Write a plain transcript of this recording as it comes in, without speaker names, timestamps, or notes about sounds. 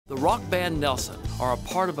The rock band Nelson are a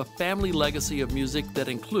part of a family legacy of music that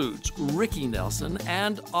includes Ricky Nelson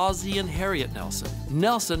and Ozzie and Harriet Nelson.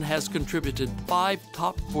 Nelson has contributed 5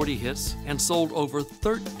 top 40 hits and sold over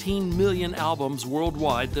 13 million albums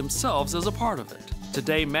worldwide themselves as a part of it.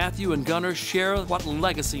 Today, Matthew and Gunnar share what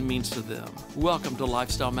legacy means to them. Welcome to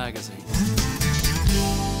Lifestyle Magazine.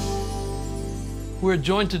 We're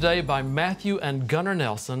joined today by Matthew and Gunnar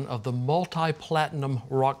Nelson of the multi-platinum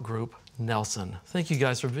rock group Nelson. Thank you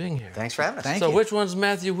guys for being here. Thanks for having us. Thank you. Which one's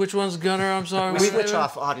Matthew, which one's Gunnar? I'm sorry. We switch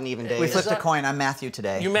off odd and even days. We flipped a coin. I'm Matthew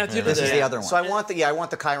today. You Matthew today. This is the other one. So I want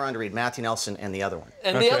the Chiron to read Matthew Nelson and the other one.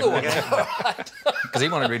 And the other one. Because he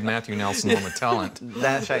wanted to read Matthew Nelson on the talent.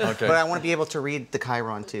 That's right. Okay. But I want to be able to read the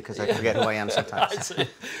Chiron too, because I forget who I am sometimes. I see.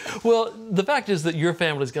 Well, the fact is that your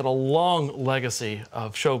family's got a long legacy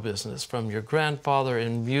of show business, from your grandfather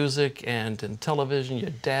in music and in television,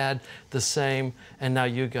 your dad the same, and now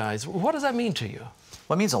you guys. What does that mean to you?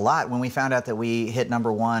 Well, it means a lot. When we found out that we hit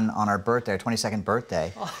 #1 on our birthday, our 22nd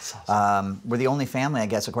birthday, we're the only family, I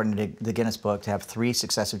guess, according to the Guinness Book, to have 3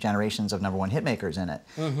 successive generations of #1 hitmakers in it,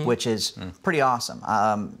 which is pretty awesome.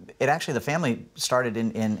 The family started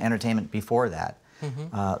in entertainment before that.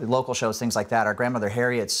 Local shows, things like that. Our grandmother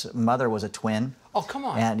Harriet's mother was a twin. Oh, come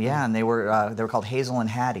on. And yeah, and they were called Hazel and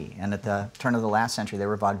Hattie, and at the turn of the last century, they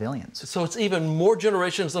were vaudevillians. So it's even more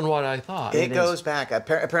generations than what I thought. It goes back.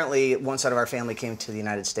 Apparently, one side of our family came to the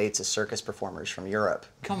United States as circus performers from Europe.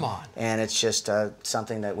 Come on. And it's just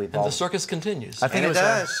something that we've all... And the circus continues. I think it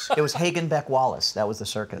does. It was Hagan-Beck-Wallace. That was the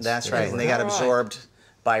circus. That's right. And they got absorbed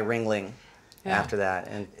by Ringling after that.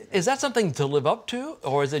 And is that something to live up to,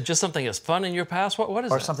 or is it just something that's fun in your past? What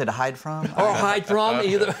is it? Or something to hide from? Or hide from,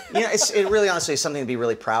 either. You know, it really honestly is something to be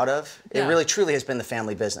really proud of. Yeah. It really truly has been the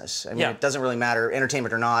family business. I mean, it doesn't really matter,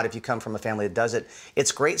 entertainment or not, if you come from a family that does it.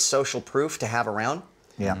 It's great social proof to have around.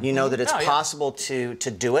 Yeah. You know that it's possible to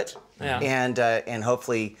do it and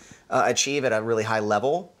hopefully achieve at a really high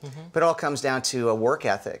level. But it all comes down to a work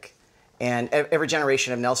ethic. And every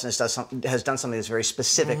generation of Nelson has done something that's very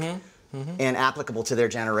specific and applicable to their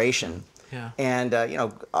generation. Yeah. And, you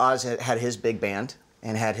know, Oz had his big band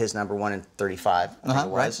and had his #1 in 35, I think it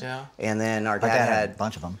was. Right. Yeah. And then our dad had a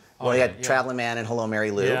bunch of them. Well, he had Traveling Man and Hello,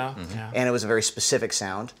 Mary Lou. Yeah. And it was a very specific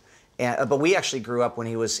sound. And, but we actually grew up when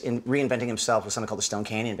he was reinventing himself with something called the Stone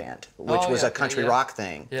Canyon Band, which was a country rock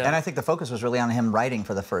thing. Yeah. And I think the focus was really on him writing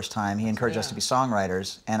for the first time. He encouraged us to be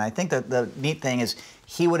songwriters. And I think that the neat thing is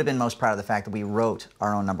he would have been most proud of the fact that we wrote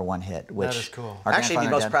our own #1 hit. Which that is cool. Actually, he'd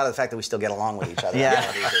be most proud of the fact that we still get along with each other.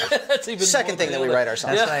 That's even second thing that we write our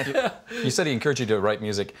songs. That's right. You said he encouraged you to write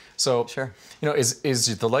music. So, you know,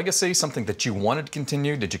 is the legacy something that you wanted to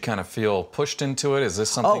continue? Did you kind of feel pushed into it? Is this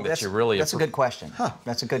something that you really... That's a good question.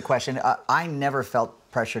 That's a good question. I never felt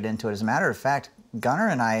pressured into it. As a matter of fact, Gunnar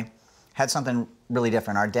and I had something really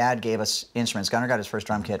different. Our dad gave us instruments. Gunnar got his first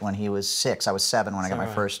drum kit when he was 6. I was 7 when I got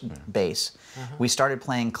my first bass. We started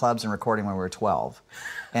playing clubs and recording when we were 12.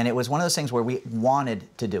 And it was one of those things where we wanted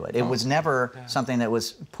to do it. It was never something that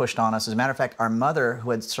was pushed on us. As a matter of fact, our mother,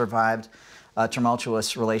 who had survived a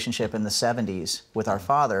tumultuous relationship in the 70s with our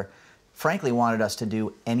father, frankly wanted us to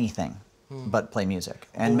do anything but play music,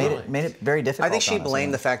 and made it very difficult. I think she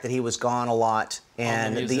blamed the fact that he was gone a lot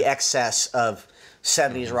and the excess of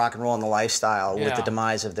 70s rock and roll and the lifestyle with the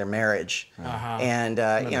demise of their marriage. And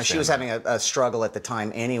you know, she was having a struggle at the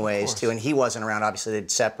time anyways too, and he wasn't around. Obviously they'd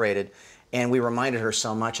separated, and we reminded her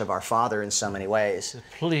so much of our father in so many ways.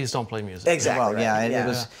 Please don't play music. Exactly.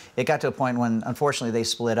 Well, it got to a point when unfortunately they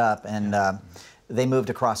split up, and they moved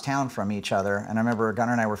across town from each other. And I remember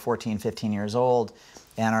Gunnar and I were 14, 15 years old,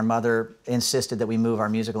 and our mother insisted that we move our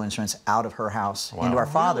musical instruments out of her house into our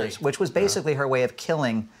father's, which was basically her way of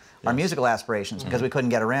killing our musical aspirations because we couldn't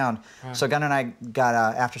get around. So Gunnar and I got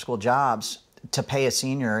after-school jobs to pay a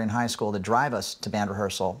senior in high school to drive us to band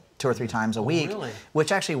rehearsal 2 or 3 times a week,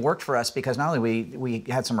 which actually worked for us because not only we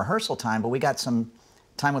had some rehearsal time, but we got some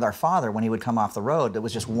time with our father when he would come off the road that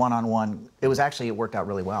was just one-on-one. It worked out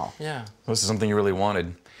really well. Yeah. This is something you really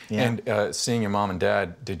wanted. Yeah. And seeing your mom and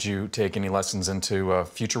dad, did you take any lessons into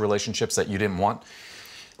future relationships that you didn't want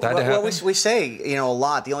that to happen? Well, we say, you know, a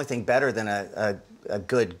lot. The only thing better than a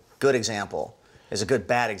good example is a good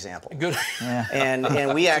bad example. Good.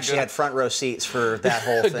 And we actually had front row seats for that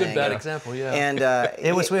whole thing. Good bad example, yeah. And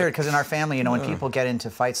it was weird because in our family, you know, when people get into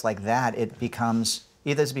fights like that, it becomes,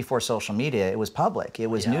 either this is before social media, it was public, it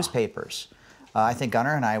was newspapers. I think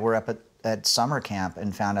Gunnar and I were up at summer camp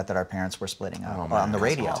and found out that our parents were splitting up on the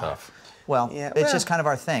radio. That's tough. Well, it's just kind of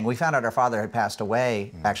our thing. We found out our father had passed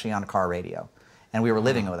away actually on a car radio, and we were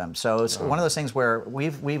living with him. So it's one of those things where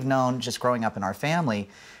we've known just growing up in our family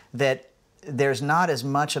that there's not as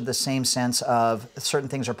much of the same sense of certain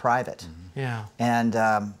things are private. Yeah. And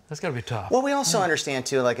that's got to be tough. Well, we also understand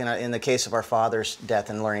too, like in the case of our father's death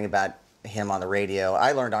and learning about him on the radio.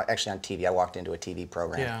 I learned actually on TV. I walked into a TV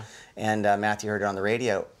program, and Matthew heard it on the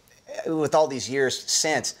radio. With all these years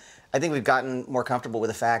since, I think we've gotten more comfortable with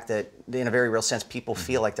the fact that, in a very real sense, people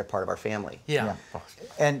feel like they're part of our family. Yeah.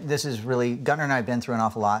 And this is really, Gunnar and I have been through an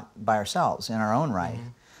awful lot by ourselves in our own right.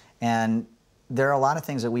 And there are a lot of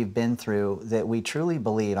things that we've been through that we truly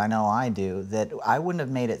believe, I know I do, that I wouldn't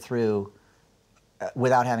have made it through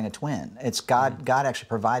without having a twin. It's God actually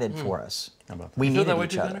provided for us. We needed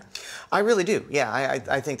each other. I really do. Yeah,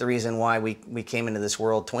 I think the reason why we came into this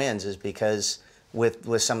world twins is because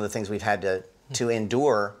with some of the things we've had to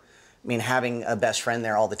endure. I mean, having a best friend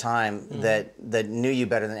there all the time that knew you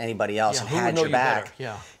better than anybody else and had your back.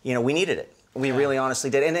 You know, we needed it. We really honestly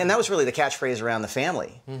did. And that was really the catchphrase around the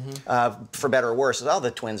family, for better or worse, is, oh,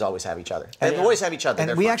 the twins always have each other. They always have each other.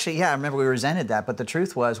 And we actually, I remember we resented that, but the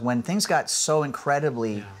truth was when things got so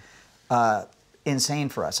incredibly insane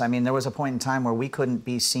for us. I mean, there was a point in time where we couldn't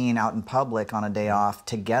be seen out in public on a day off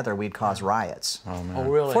together. We'd cause riots. Oh, man. Oh,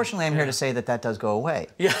 really? Fortunately, I'm here to say that does go away.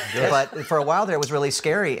 Yeah. But for a while there, it was really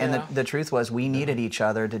scary. And the truth was we needed each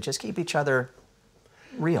other to just keep each other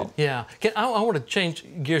real. Yeah. I want to change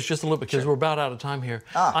gears just a little bit because we're about out of time here.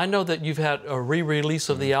 I know that you've had a re-release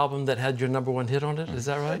of the album that had your #1 hit on it. Is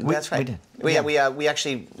that right? That's right. We did. We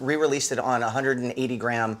actually re-released it on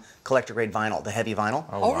 180-gram collector-grade vinyl, the heavy vinyl.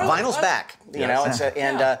 Oh, really? Vinyl's back. You know,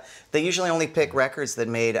 and they usually only pick records that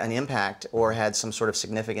made an impact or had some sort of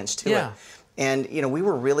significance to it. And you know, we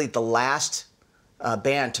were really the last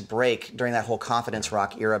band to break during that whole confidence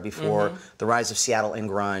rock era before the rise of Seattle and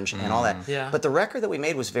grunge and all that. But the record that we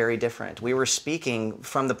made was very different. We were speaking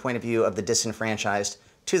from the point of view of the disenfranchised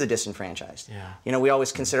to the disenfranchised. You know, we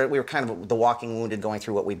always considered we were kind of the walking wounded going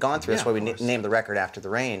through what we'd gone through. That's why we named the record after the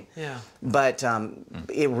rain. But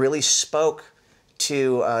it really spoke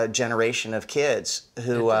to a generation of kids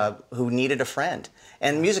who needed a friend.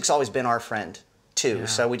 And music's always been our friend too.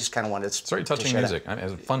 So we just kind of wanted to. It's very touching music. I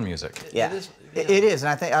mean, fun music. It is,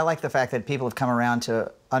 and I like the fact that people have come around to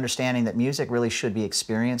understanding that music really should be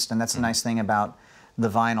experienced, and that's the nice thing about the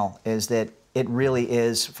vinyl is that it really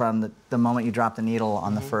is from the moment you drop the needle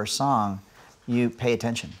on the first song, you pay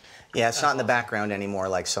attention. Yeah, it's not in the background anymore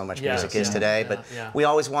like so much music is today, but we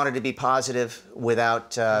always wanted to be positive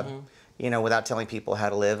without, you know, without telling people how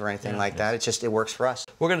to live or anything like that. It's just, it works for us.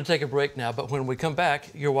 We're going to take a break now, but when we come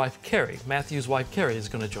back, your wife, Carrie, Matthew's wife, Carrie, is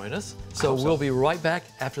going to join us. So we'll be right back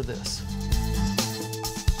after this.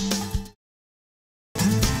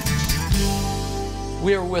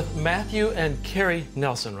 We are with Matthew and Carrie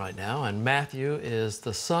Nelson right now, and Matthew is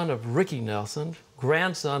the son of Ricky Nelson,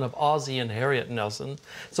 grandson of Ozzie and Harriet Nelson.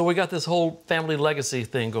 So we got this whole family legacy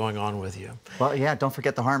thing going on with you. Well, yeah, don't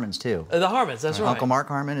forget the Harmons, too. The Harmons, that's right. Uncle Mark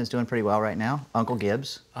Harmon is doing pretty well right now. Uncle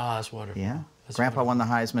Gibbs. Ah, that's wonderful. Yeah. Grandpa won the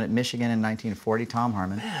Heisman at Michigan in 1940, Tom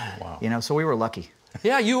Harmon. Man. Wow. You know, so we were lucky.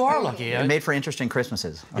 Yeah, you are lucky. It made for interesting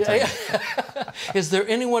Christmases, I'll tell you. Is there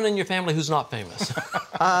anyone in your family who's not famous?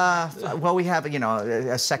 Well, we have, you know,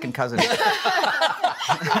 a second cousin. She's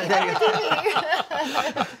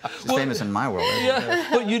famous in my world.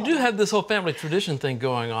 But you do have this whole family tradition thing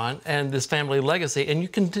going on and this family legacy, and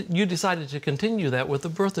you decided to continue that with the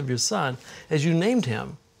birth of your son as you named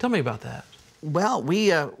him. Tell me about that. Well,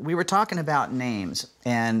 we were talking about names,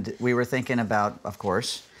 and we were thinking about, of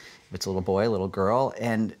course, if it's a little boy, a little girl,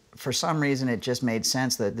 and for some reason it just made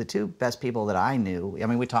sense that the two best people that I knew, I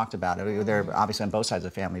mean, we talked about it, they're obviously on both sides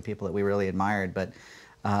of the family, people that we really admired, but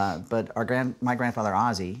my grandfather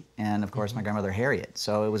Ozzie, and of course my grandmother Harriet,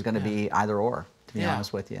 so it was going to be either or, to be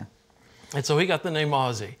honest with you. And so he got the name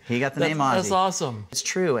Ozzie. He got the name Ozzie. That's awesome. It's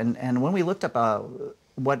true, and when we looked up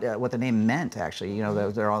what the name meant, actually, you know,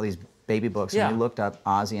 there are all these baby books, and we looked up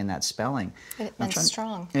Ozzie and that spelling. It meant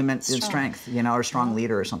strong. It meant strength, you know, or strong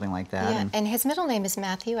leader or something like that. Yeah, and his middle name is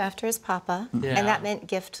Matthew after his papa, and that meant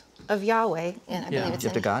gift of Yahweh, and I believe it's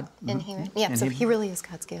gift of God. So he really is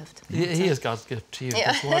God's gift. He is God's gift to you.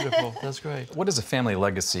 That's wonderful. That's great. What is a family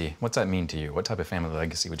legacy? What's that mean to you? What type of family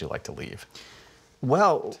legacy would you like to leave?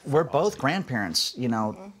 Well, we're both grandparents, you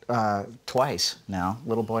know, twice now,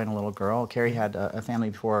 little boy and a little girl. Carrie had a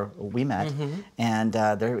family before we met, and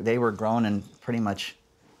they were grown and pretty much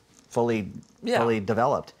fully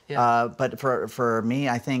developed. But for me,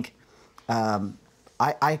 I think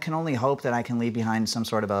I can only hope that I can leave behind some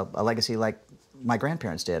sort of a legacy like my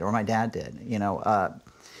grandparents did or my dad did. You know,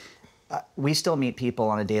 we still meet people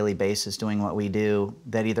on a daily basis doing what we do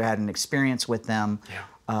that either had an experience with them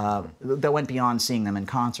that went beyond seeing them in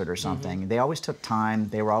concert or something. They always took time.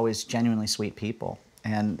 They were always genuinely sweet people.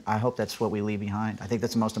 And I hope that's what we leave behind. I think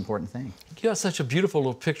that's the most important thing. You got such a beautiful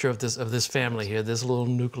little picture of this family here, this little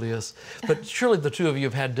nucleus. But surely the two of you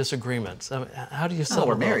have had disagreements. I mean, how do you settle? Oh,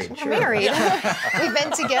 we're married. We're married. We've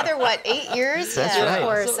been together, what, 8 years? That's yeah, right. Of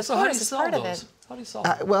course, So of how do course, you it's solve part of those? it. How do you solve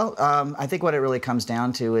it? I think what it really comes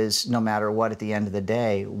down to is no matter what, at the end of the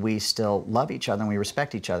day, we still love each other and we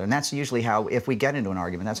respect each other. And that's usually how, if we get into an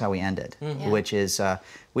argument, that's how we end it, which is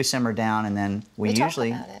we simmer down and then we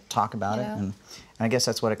usually talk about it. And I guess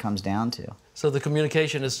that's what it comes down to. So the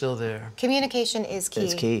communication is still there. Communication is key.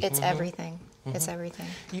 It's key. It's everything. It's everything.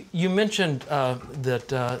 You mentioned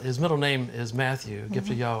that his middle name is Matthew, gift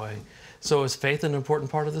of Yahweh. So is faith an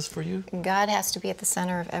important part of this for you? God has to be at the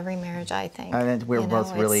center of every marriage, I think. And we're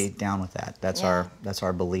both really down with that. That's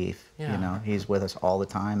our belief. Yeah. You know, he's with us all the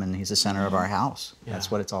time, and he's the center of our house. Yeah. That's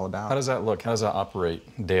what it's all about. How does that look? How does that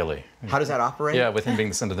operate daily? How does that operate? Yeah, with him being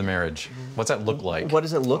the center of the marriage. What's that look like? What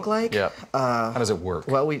does it look like? Yeah. How does it work?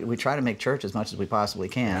 Well, we try to make church as much as we possibly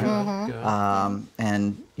can.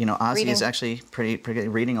 And you know, Ozzie is actually pretty good at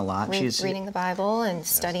reading a lot. She's reading the Bible and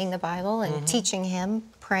studying the Bible and teaching him,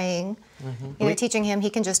 praying. You know, teaching him he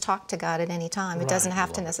can just talk to God at any time. It doesn't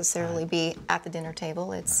have to necessarily be at the dinner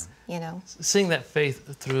table. It's, you know. Seeing that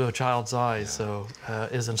faith through a child's eyes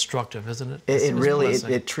is instructive, isn't it?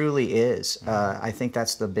 It truly is. I think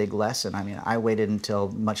that's the big lesson. I mean, I waited until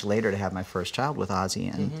much later to have my first child with Ozzie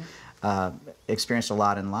and experienced a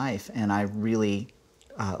lot in life, and I really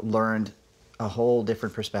learned a whole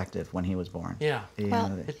different perspective when he was born. Yeah.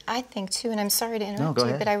 Well, I think too, and I'm sorry to interrupt go you,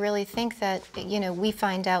 ahead. but I really think that, you know, we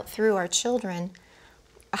find out through our children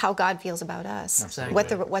how God feels about us, Exactly.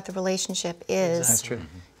 what the relationship is. That's true.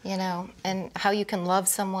 You know, and how you can love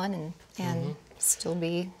someone and still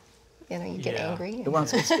be, you know, you get angry. Well,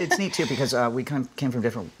 it's neat too because we came from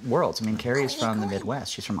different worlds. I mean, Carrie's from the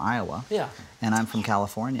Midwest. She's from Iowa. Yeah. And I'm from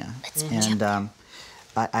California. And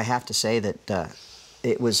I have to say that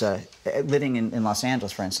it was living in Los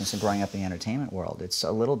Angeles, for instance, and growing up in the entertainment world. It's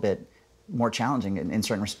a little bit more challenging in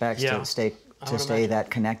certain respects to stay that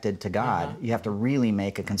connected to God. You have to really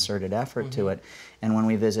make a concerted effort to it. And when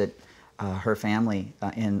we visit her family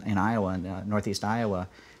in Iowa, northeast Iowa,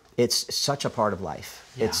 it's such a part of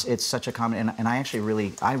life. Yeah. It's such a common, and I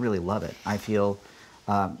really love it. I feel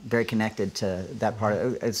very connected to that part.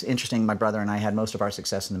 It's interesting, my brother and I had most of our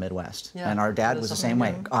success in the Midwest. Yeah. And our dad was the same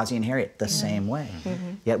way. Ozzie and Harriet, the same way.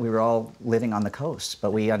 Yet we were all living on the coast,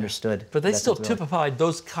 but we understood. But they still typified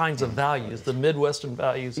those kinds of values, the Midwestern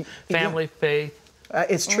values, family, faith.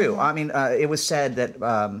 It's true. I mean, it was said that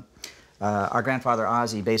our grandfather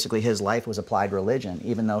Ozzie, basically his life was applied religion,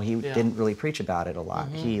 even though he didn't really preach about it a lot.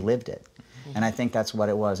 He lived it. And I think that's what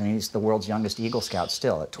it was. And he's the world's youngest Eagle Scout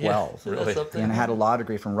still at 12. Yeah, really. And had a law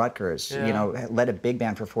degree from Rutgers. You know, led a big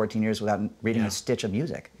band for 14 years without reading a stitch of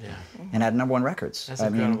music. Yeah. And had #1 records. That's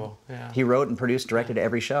incredible. He wrote and produced, directed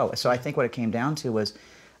every show. So I think what it came down to was,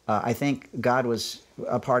 I think God was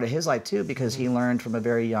a part of his life too, because he learned from a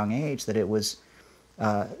very young age that it was,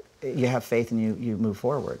 you have faith and you move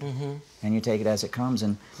forward. And you take it as it comes.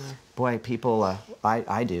 And boy, people,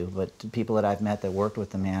 I do, but people that I've met that worked with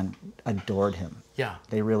the man adored him. Yeah.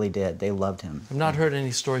 They really did. They loved him. I've not heard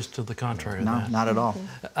any stories to the contrary. No, not at all.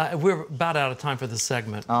 We're about out of time for this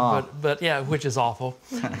segment, but yeah, which is awful.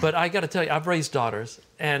 But I got to tell you, I've raised daughters,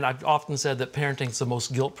 and I've often said that parenting is the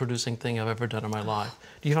most guilt-producing thing I've ever done in my life.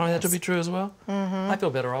 Do you find that to be true as well? I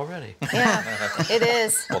feel better already. Yeah, it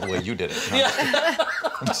is. Well, the way you did it.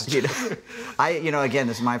 You know, again,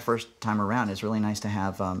 this is my first time around. It's really nice to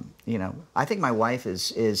have, you know, I think my wife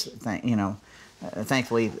is you know,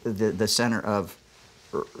 thankfully the center of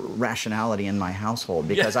rationality in my household,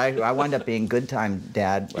 because I wind up being good time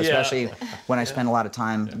dad, especially when I spend a lot of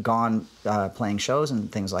time gone playing shows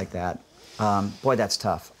and things like that. Boy, that's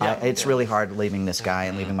tough. It's really hard leaving this guy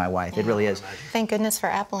and leaving my wife. It really is. Thank goodness for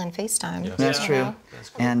Apple and FaceTime. That's true.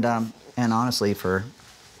 And honestly, for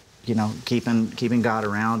you know, keeping God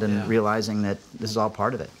around and realizing that this is all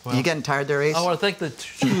part of it. Well, you getting tired there, Ace? I want to thank the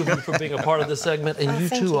two of you for being a part of this segment, and you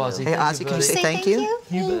too, Ozzie. Hey, Ozzie, can you say thank you?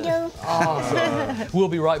 You bet. Awesome. We'll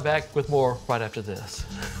be right back with more right after this.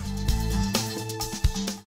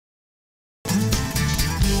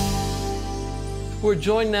 We're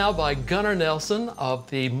joined now by Gunnar Nelson of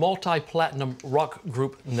the multi-platinum rock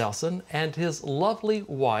group Nelson and his lovely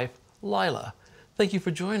wife, Lila. Thank you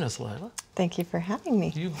for joining us, Lila. Thank you for having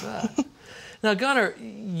me. You bet. Now, Gunnar,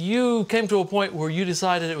 you came to a point where you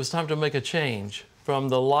decided it was time to make a change from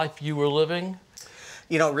the life you were living.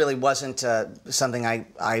 You know, it really wasn't something I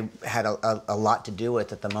had a lot to do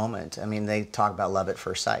with at the moment. I mean, they talk about love at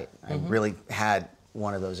first sight. I really had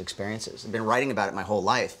one of those experiences. I've been writing about it my whole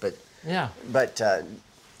life, but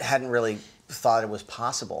hadn't really thought it was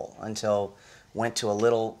possible until went to a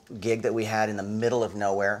little gig that we had in the middle of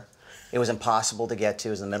nowhere. It was impossible to get to.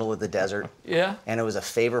 It was in the middle of the desert. Yeah. And it was a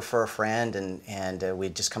favor for a friend, and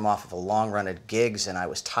we'd just come off of a long run of gigs, and I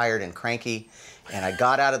was tired and cranky. And I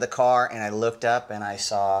got out of the car, and I looked up, and I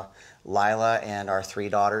saw Lila and our 3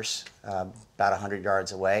 daughters about 100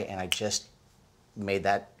 yards away, and I just made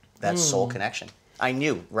that soul connection. I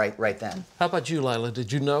knew right then. How about you, Lila?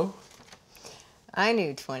 Did you know? I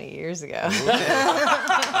knew 20 years ago.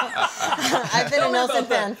 I've been a Nelson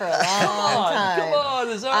fan for a long time. Come on,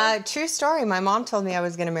 is that true story. My mom told me I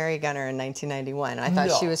was going to marry Gunnar in 1991. I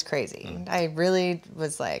thought she was crazy. I really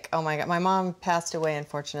was like, oh my God. My mom passed away,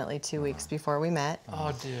 unfortunately, 2 weeks before we met.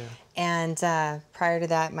 Oh, dear. And prior to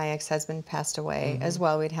that, my ex-husband passed away as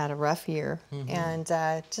well. We'd had a rough year. And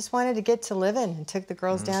just wanted to get to living, and took the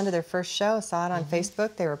girls down to their first show. Saw it on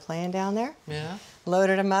Facebook. They were playing down there. Yeah.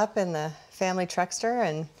 Loaded them up in the family truckster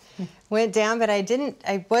and went down, but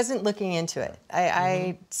I wasn't looking into it.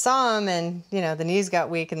 I saw him, and the knees got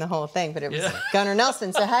weak and the whole thing, but it was Gunnar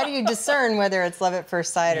Nelson. So how do you discern whether it's love at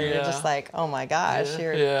first sight, or you're just like, oh my gosh,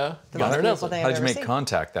 you're the most beautiful thing I've How did you ever make seen.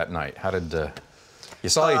 contact that night? How did you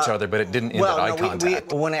saw each other, but it didn't end at eye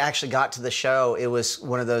contact? When I actually got to the show, it was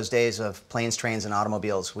one of those days of planes, trains, and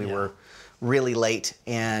automobiles. We were really late,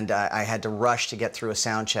 and I had to rush to get through a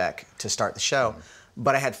sound check to start the show.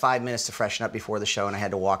 But I had 5 minutes to freshen up before the show, and I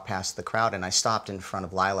had to walk past the crowd, and I stopped in front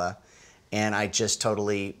of Lila, and I just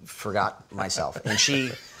totally forgot myself. And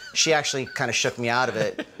she actually kind of shook me out of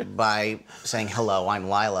it by saying, hello, I'm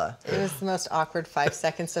Lila. It was the most awkward 5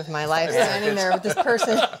 seconds of my life, standing there with this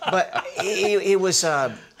person. But it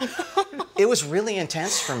was really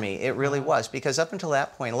intense for me. It really was, because up until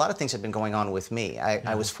that point, a lot of things had been going on with me.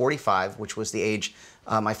 I was 45, which was the age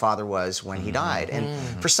my father was when he died.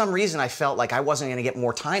 And for some reason, I felt like I wasn't going to get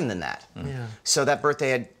more time than that. So that birthday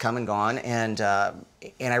had come and gone, and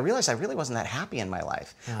I realized I really wasn't that happy in my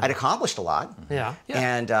life. I'd accomplished a lot,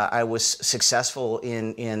 and I was successful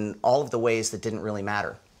in all of the ways that didn't really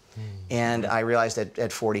matter. And I realized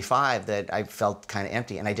at 45 that I felt kind of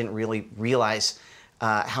empty, and I didn't really realize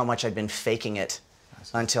how much I'd been faking it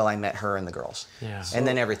until I met her and the girls. And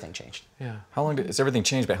then everything changed. How long has everything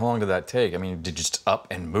changed, but how long did that take? I mean, did you just up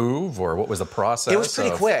and move, or what was the process? It was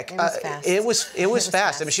pretty quick. It was fast. It was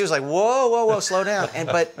fast. I mean, she was like, whoa, whoa, whoa, slow down. And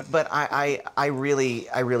but I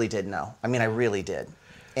really did know. I mean, I really did.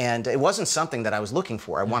 And it wasn't something that I was looking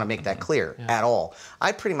for. I want to make that clear at all.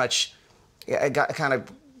 I pretty much I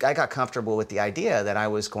got comfortable with the idea that I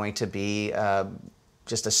was going to be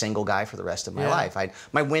just a single guy for the rest of my life.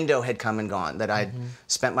 My window had come and gone, that I'd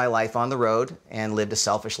spent my life on the road and lived a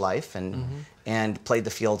selfish life and played the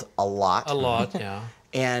field a lot. A lot, yeah.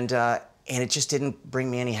 And it just didn't bring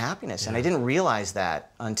me any happiness. And I didn't realize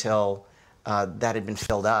that until that had been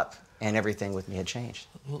filled up and everything with me had changed.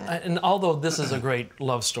 And although this is a great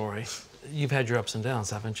love story, you've had your ups and downs,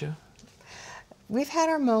 haven't you? We've had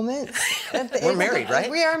our moments. We're married,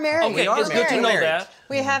 right? We are married. Okay, it's good to know that.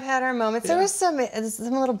 We have had our moments. There was some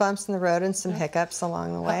little bumps in the road and some hiccups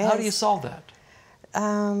along the way. How do you solve that?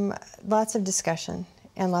 Lots of discussion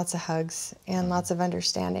and lots of hugs and lots of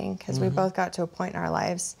understanding, because we both got to a point in our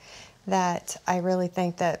lives that I really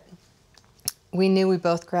think that we knew we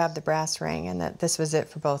both grabbed the brass ring, and that this was it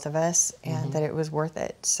for both of us, and that it was worth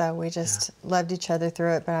it. So we just loved each other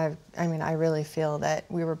through it. But I mean, I really feel that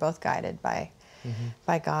we were both guided by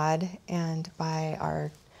God and by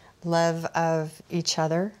our love of each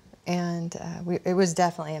other, and it was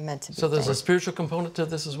definitely a meant to be. So there's thing. a spiritual component to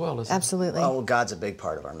this as well, isn't Absolutely. Oh, well, God's a big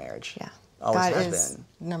part of our marriage. Yeah. Always God has is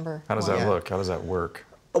been. number How does one. that look? How does that work?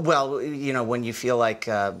 Well, you know, when you feel like,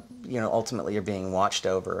 ultimately you're being watched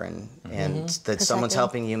over, and that someone's Protected.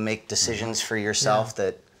 helping you make decisions for yourself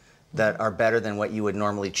that are better than what you would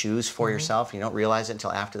normally choose for yourself. You don't realize it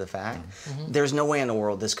until after the fact. There's no way in the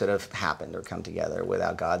world this could have happened or come together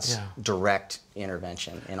without God's direct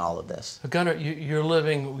intervention in all this. Gunnar,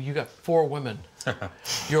 you got 4 women.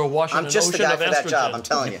 You're awash in I'm an just the ocean guy of for estrogen. that job, I'm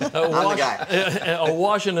telling you. I'm the guy.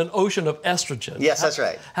 Awash in an ocean of estrogen. Yes, that's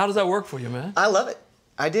right. How does that work for you, man? I love it.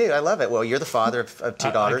 I do. I love it. Well, you're the father of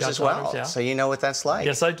 2 daughters got as well, daughters, yeah. so you know what that's like.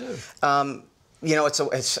 Yes, I do. You know,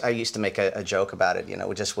 I used to make a joke about it, you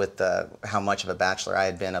know, just with how much of a bachelor I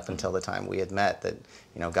had been up until the time we had met, that,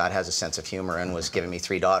 you know, God has a sense of humor and was giving me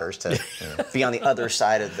 3 daughters to be on the other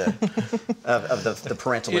side of the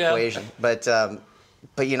parental equation. But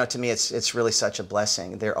you know, to me, it's really such a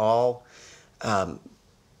blessing. They're all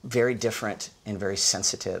very different and very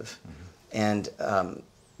sensitive and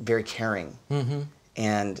very caring.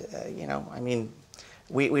 And, you know, I mean,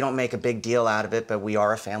 we don't make a big deal out of it, but we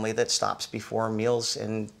are a family that stops before meals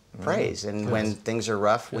and prays. And when things are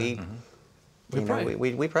rough, we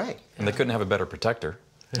We pray. And they couldn't have a better protector.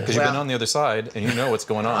 Because you've been on the other side, and you know what's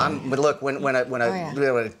going on. But look, when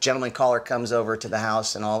a gentleman caller comes over to the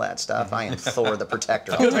house and all that stuff, I am Thor the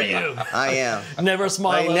protector. Good for you. I am. Never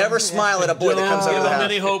smile. I never smile at a boy that comes over the house.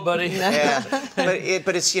 Any hope, buddy? Yeah,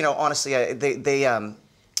 but it's honestly,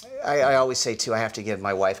 I always say too, I have to give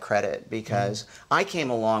my wife credit because I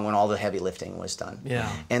came along when all the heavy lifting was done. Yeah.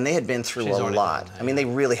 And they had been through a lot. I mean, they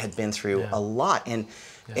really had been through a lot.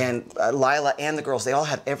 And Lila and the girls, they all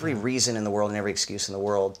had every reason in the world and every excuse in the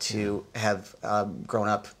world to have grown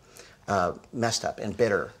up messed up and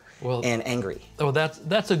bitter and angry. Well,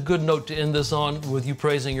 that's a good note to end this on, with you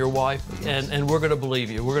praising your wife, and we're going to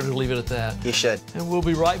believe you. We're going to leave it at that. You should. And we'll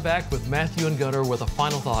be right back with Matthew and Gunnar with a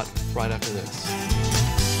final thought right after this.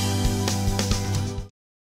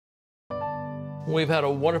 We've had a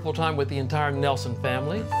wonderful time with the entire Nelson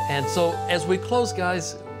family. And so as we close,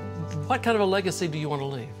 guys, what kind of a legacy do you want to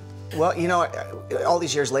leave? Well, all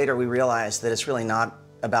these years later, we realized that it's really not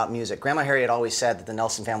about music. Grandma Harriet always said that the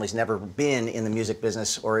Nelson family's never been in the music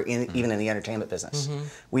business or even in the entertainment business.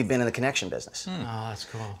 We've been in the connection business. Oh, that's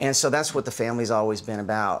cool. And so that's what the family's always been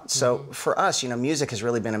about. So for us, music has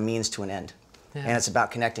really been a means to an end. Yeah. And it's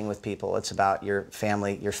about connecting with people. It's about your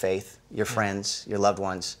family, your faith, your friends, your loved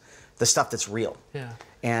ones, the stuff that's real. Yeah.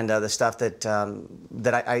 And the stuff that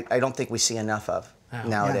I don't think we see enough of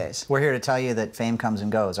nowadays. Yeah. We're here to tell you that fame comes and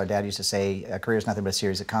goes. Our dad used to say, a career is nothing but a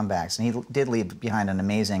series of comebacks. And he did leave behind an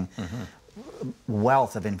amazing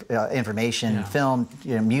wealth of information, film,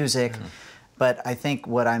 music. But I think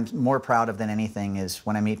what I'm more proud of than anything is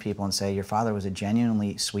when I meet people and say, your father was a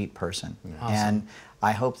genuinely sweet person. Awesome. And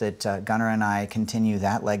I hope that Gunnar and I continue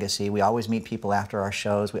that legacy. We always meet people after our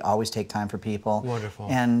shows. We always take time for people. Wonderful.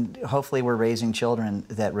 And hopefully we're raising children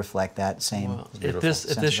that reflect that same. Well, if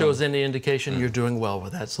this shows any indication, you're doing well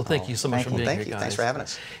with that. So thank you so much for being here, guys. Thanks for having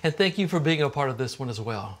us. And thank you for being a part of this one as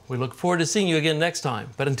well. We look forward to seeing you again next time.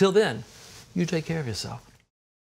 But until then, you take care of yourself.